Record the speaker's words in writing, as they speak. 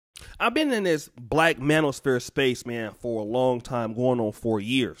I've been in this black manosphere space, man, for a long time, going on 4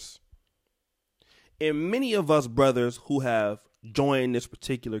 years. And many of us brothers who have joined this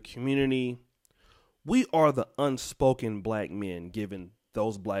particular community, we are the unspoken black men, giving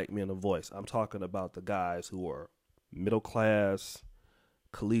those black men a voice. I'm talking about the guys who are middle class,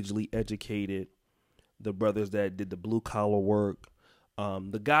 collegially educated, the brothers that did the blue collar work,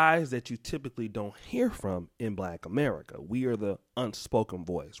 the guys that you typically don't hear from in black America. We are the unspoken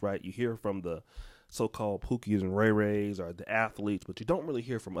voice, right? You hear from the so-called Pookies and Ray Rays or the athletes, but you don't really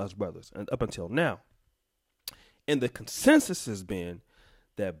hear from us brothers, and up until now. And the consensus has been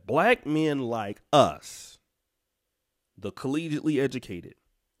that black men like us, the collegiately educated,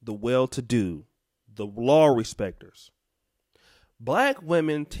 the well-to-do, the law respecters, black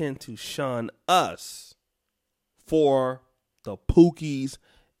women tend to shun us for the Pookies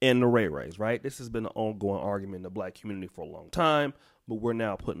and the Ray Rays, right? This has been an ongoing argument in the black community for a long time, but we're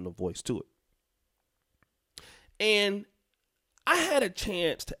now putting a voice to it. And I had a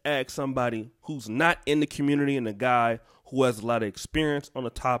chance to ask somebody who's not in the community and a guy who has a lot of experience on the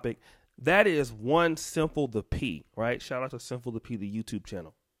topic. That is one Simple the P, right? Shout out to Simple the P, the YouTube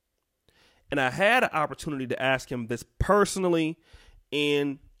channel. And I had an opportunity to ask him this personally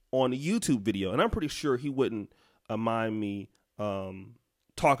and on a YouTube video. And I'm pretty sure he wouldn't mind me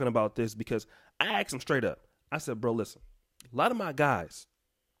talking about this, because I asked him straight up. I said, bro, listen, a lot of my guys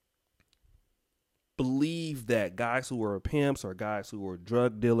believe that guys who are pimps or guys who are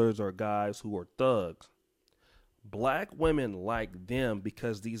drug dealers or guys who are thugs, black women like them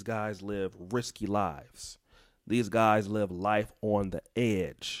because these guys live risky lives. These guys live life on the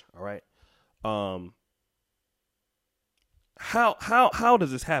edge. All right. How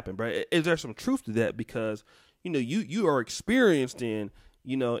does this happen, bro? Is there some truth to that? Because, you know, you are experienced in,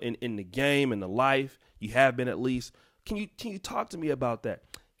 you know, in the game and the life. You have been, at least. Can you talk to me about that?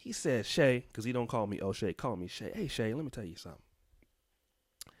 He said, Shay, because he don't call me Oshay, call me Shay. Hey, Shay, let me tell you something.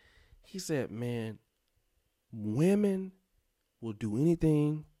 He said, man, women will do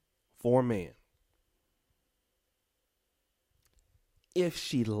anything for a man if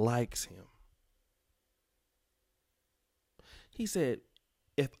she likes him. He said,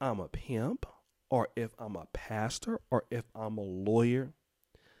 if I'm a pimp or if I'm a pastor or if I'm a lawyer,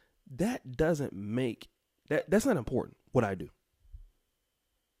 that doesn't make, that's not important what I do.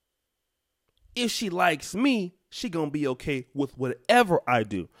 If she likes me, she gonna be okay with whatever I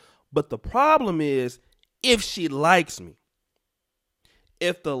do. But the problem is, if she likes me,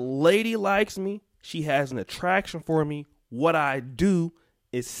 if the lady likes me, she has an attraction for me, what I do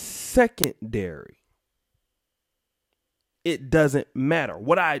is secondary. It doesn't matter.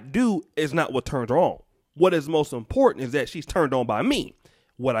 What I do is not what turns her on. What is most important is that she's turned on by me.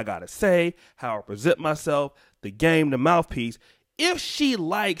 What I gotta say, how I present myself, the game, the mouthpiece. If she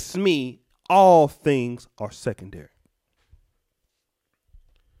likes me, all things are secondary.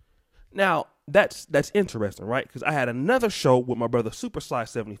 Now, that's interesting, right? Because I had another show with my brother Super Sly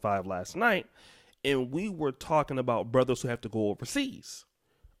 75 last night, and we were talking about brothers who have to go overseas,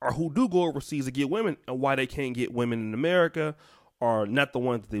 or who do go overseas to get women, and why they can't get women in America, or not the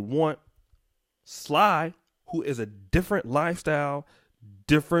ones that they want. Sly, who is a different lifestyle,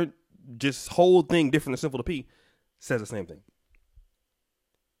 different, just whole thing different than Simple to P, says the same thing.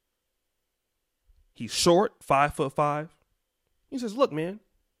 He's short, 5'5". He says, look, man,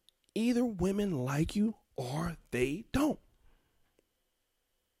 either women like you or they don't.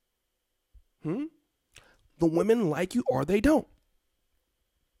 The women like you or they don't.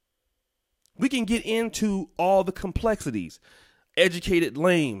 We can get into all the complexities, educated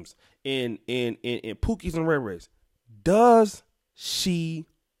lames and Pookies and Ray Rays. Does she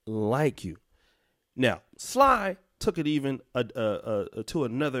like you? Now, Sly took it even to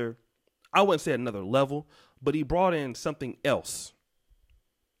another, I wouldn't say another level, but he brought in something else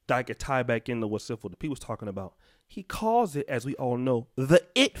that I could tie back into what Simple the P was talking about. He calls it, as we all know, the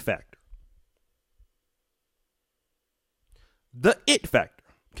it factor. The it factor,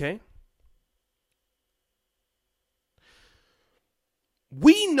 okay?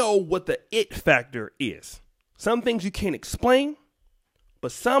 We know what the it factor is. Some things you can't explain,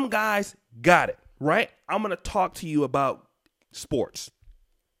 but some guys got it, right? I'm going to talk to you about sports.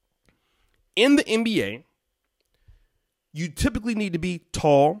 In the NBA, you typically need to be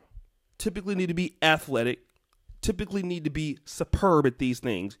tall, typically need to be athletic, typically need to be superb at these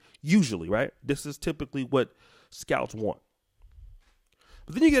things, usually, right? This is typically what scouts want.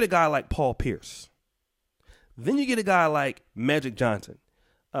 But then you get a guy like Paul Pierce. Then you get a guy like Magic Johnson.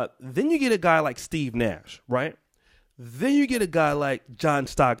 Then you get a guy like Steve Nash, right? Then you get a guy like John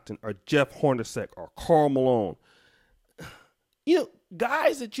Stockton or Jeff Hornacek or Karl Malone. You know,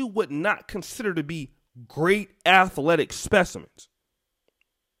 guys that you would not consider to be great athletic specimens.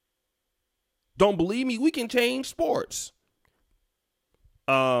 Don't believe me? We can change sports.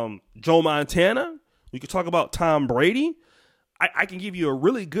 Joe Montana. We could talk about Tom Brady. I can give you a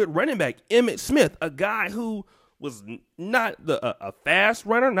really good running back, Emmitt Smith, a guy who was not a fast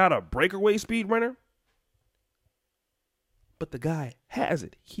runner, not a breakaway speed runner. But the guy has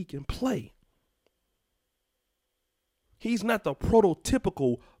it. He can play. He's not the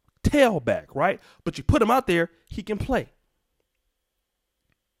prototypical tailback, right? But you put him out there, he can play.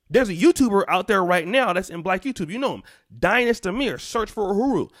 There's a YouTuber out there right now that's in Black YouTube. You know him. Dynasty Amir. Search for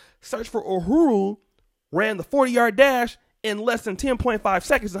Uhuru. Search for Uhuru ran the 40-yard dash in less than 10.5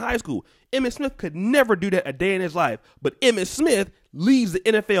 seconds in high school. Emmitt Smith could never do that a day in his life. But Emmitt Smith leads the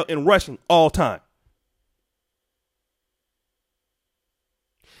NFL in rushing all time.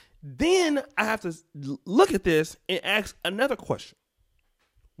 Then I have to look at this and ask another question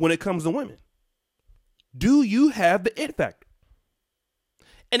when it comes to women. Do you have the it factor?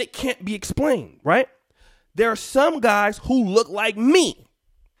 And it can't be explained, right? There are some guys who look like me.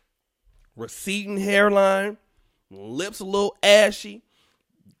 Receding hairline, lips a little ashy.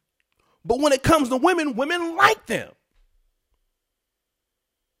 But when it comes to women, women like them.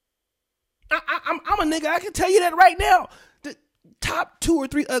 I'm a nigga, I can tell you that right now. The top 2 or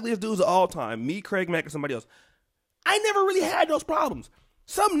 3 ugliest dudes of all time, me, Craig Mack, and somebody else. I never really had those problems.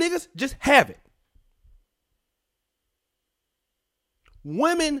 Some niggas just have it.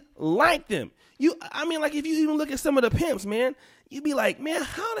 Women like them. Like if you even look at some of the pimps, man, you'd be like, man,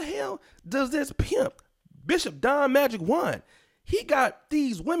 how the hell does this pimp, Bishop Don Magic Wine, he got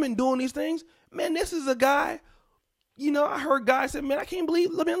these women doing these things? Man, this is a guy, I heard guys say, man, I can't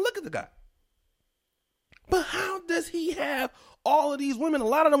believe, man, look at the guy. But how does he have all of these women? A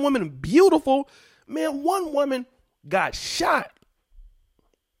lot of them women beautiful. Man, one woman got shot.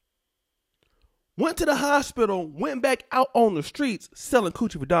 Went to the hospital, went back out on the streets selling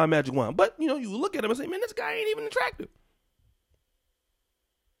coochie for Don Magic Wine. But, you look at him and say, man, this guy ain't even attractive.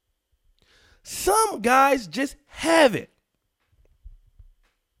 Some guys just have it.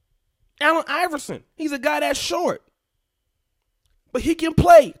 Allen Iverson, he's a guy that's short. But he can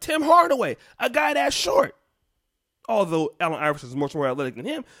play. Tim Hardaway, a guy that's short. Although Allen Iverson is much more athletic than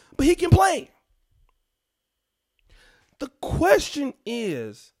him, but he can play. The question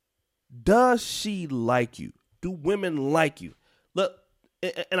is, does she like you? Do women like you? Look,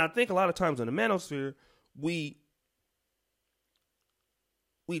 and I think a lot of times in the manosphere, we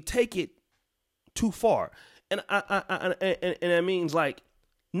take it too far. And and that means like,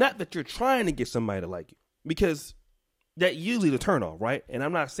 not that you're trying to get somebody to like you, because that usually the turnoff, right? And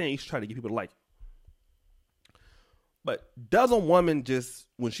I'm not saying you should try to get people to like you. But does a woman just,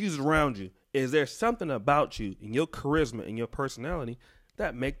 when she's around you, is there something about you and your charisma and your personality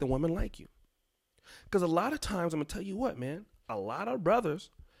that make the woman like you? Because a lot of times, I'm going to tell you what, man, a lot of brothers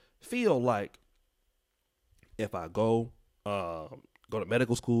feel like if I go to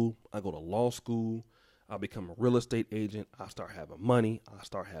medical school, I go to law school, I become a real estate agent, I start having money, I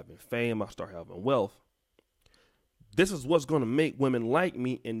start having fame, I start having wealth. This is what's going to make women like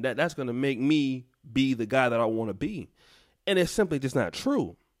me, and that's going to make me be the guy that I want to be. And it's simply just not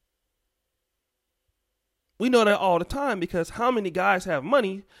true. We know that all the time, because how many guys have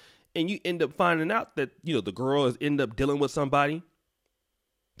money and you end up finding out that, the girl is end up dealing with somebody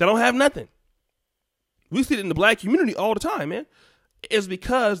that don't have nothing. We see it in the black community all the time, man. It's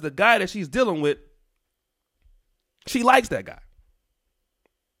because the guy that she's dealing with, she likes that guy.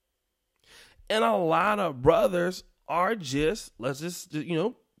 And a lot of brothers are just,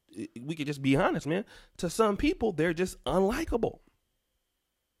 we could just be honest, man. To some people, they're just unlikable.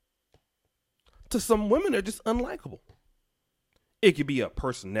 To some women, they're just unlikable. It could be a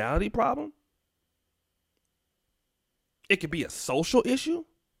personality problem. It could be a social issue.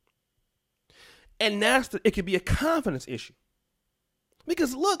 And it could be a confidence issue.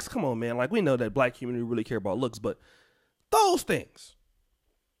 Because looks, come on, man. Like, we know that black community really care about looks, but those things.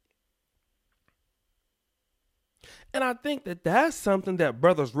 And I think that that's something that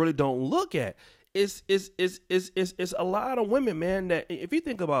brothers really don't look at. It's a lot of women, man, that if you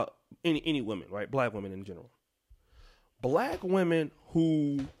think about any women, right? Black women in general. Black women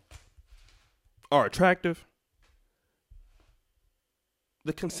who are attractive,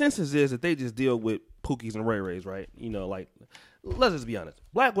 the consensus is that they just deal with Pookies and Ray Rays, right? Let's just be honest.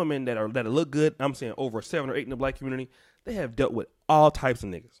 Black women that look good, I'm saying over 7 or 8 in the black community, they have dealt with all types of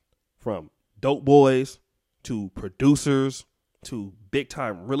niggas, from dope boys to producers to big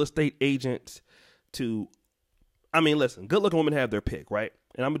time real estate agents to, listen, good looking women have their pick, right?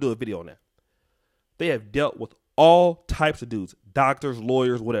 And I'm gonna do a video on that. They have dealt with All types of dudes, doctors,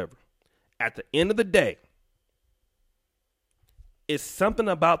 lawyers, whatever. At the end of the day, it's something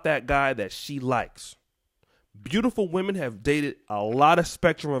about that guy that she likes. Beautiful women have dated a lot of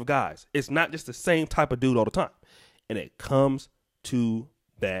spectrum of guys. It's not just the same type of dude all the time. And it comes to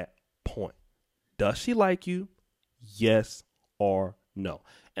that point. Does she like you? Yes or no?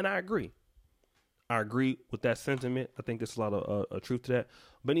 And I agree. I agree with that sentiment. I think there's a lot of truth to that.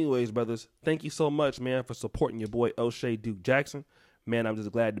 But anyways, brothers, thank you so much, man, for supporting your boy Oshay Duke Jackson. Man, I'm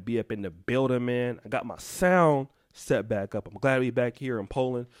just glad to be up in the building, man. I got my sound set back up. I'm glad to be back here in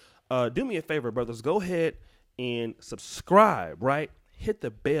Poland. Do me a favor, brothers. Go ahead and subscribe, right? Hit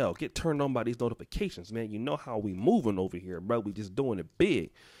the bell. Get turned on by these notifications, man. You know how we moving over here, bro. We just doing it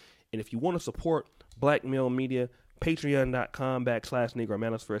big. And if you want to support Black Male Media, patreon.com/Negro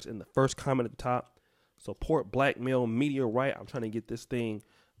Manosphere in the first comment at the top. Support Black Male Media, right? I'm trying to get this thing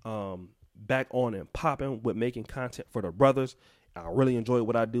back on and popping with making content for the brothers. I really enjoy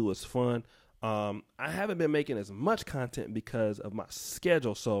what I do. It's fun. I haven't been making as much content because of my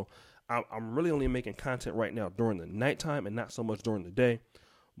schedule, so I'm really only making content right now during the nighttime and not so much during the day.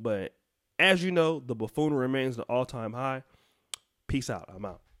 But as you know, the buffoonery remains the all-time high. Peace out. I'm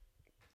out.